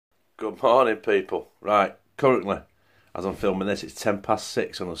Good morning, people. Right, currently, as I'm filming this, it's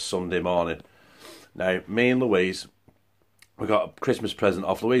 6:10 on a Sunday morning. Now, me and Louise, we got a Christmas present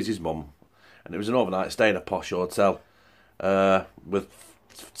off Louise's mum, and it was an overnight stay in a posh hotel with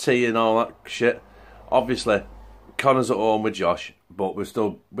tea and all that shit. Obviously, Connor's at home with Josh, but we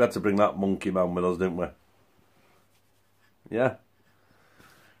had to bring that monkey man with us, didn't we? Yeah.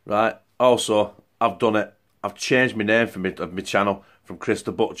 Right. Also, I've done it. I've changed my name for my channel from Chris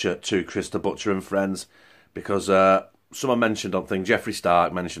the Butcher to Chris the Butcher and Friends, because someone mentioned on thing, Jeffrey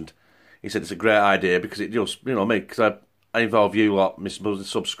Stark mentioned, he said it's a great idea because it just, you know me, because I involve you lot, my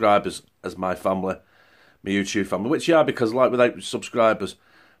subscribers, as my family, my YouTube family, which yeah, because like without subscribers,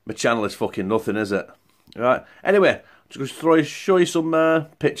 my channel is fucking nothing, is it? Right. Anyway, I'm just going to show you some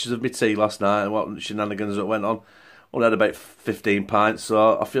pictures of my tea last night and what shenanigans that went on. Only had about 15 pints,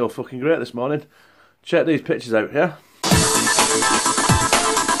 so I feel fucking great this morning. Check these pictures out, yeah?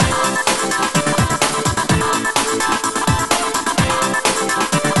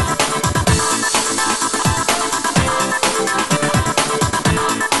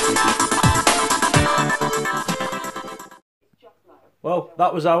 Well,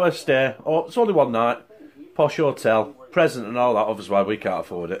 that was our stay. Oh, it's only one night. Posh hotel, present and all that, obviously why we can't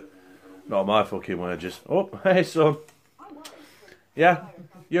afford it. Not my fucking wages. Oh, hey son. Yeah,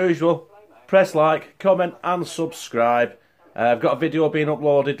 usual. Press like, comment and subscribe. I've got a video being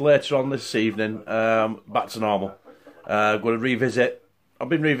uploaded later on this evening. Back to normal. I'm going to revisit. I've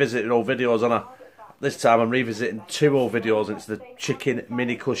been revisiting old videos, haven't I? This time I'm revisiting 2 old videos. It's the chicken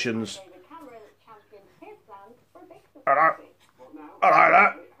mini cushions. Alright. I like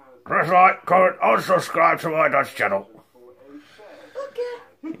that. Press like, comment and subscribe to my dad's channel.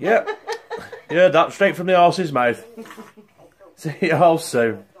 Okay. Yep. Yeah, that's straight from the horse's mouth. See you all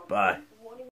soon. Bye.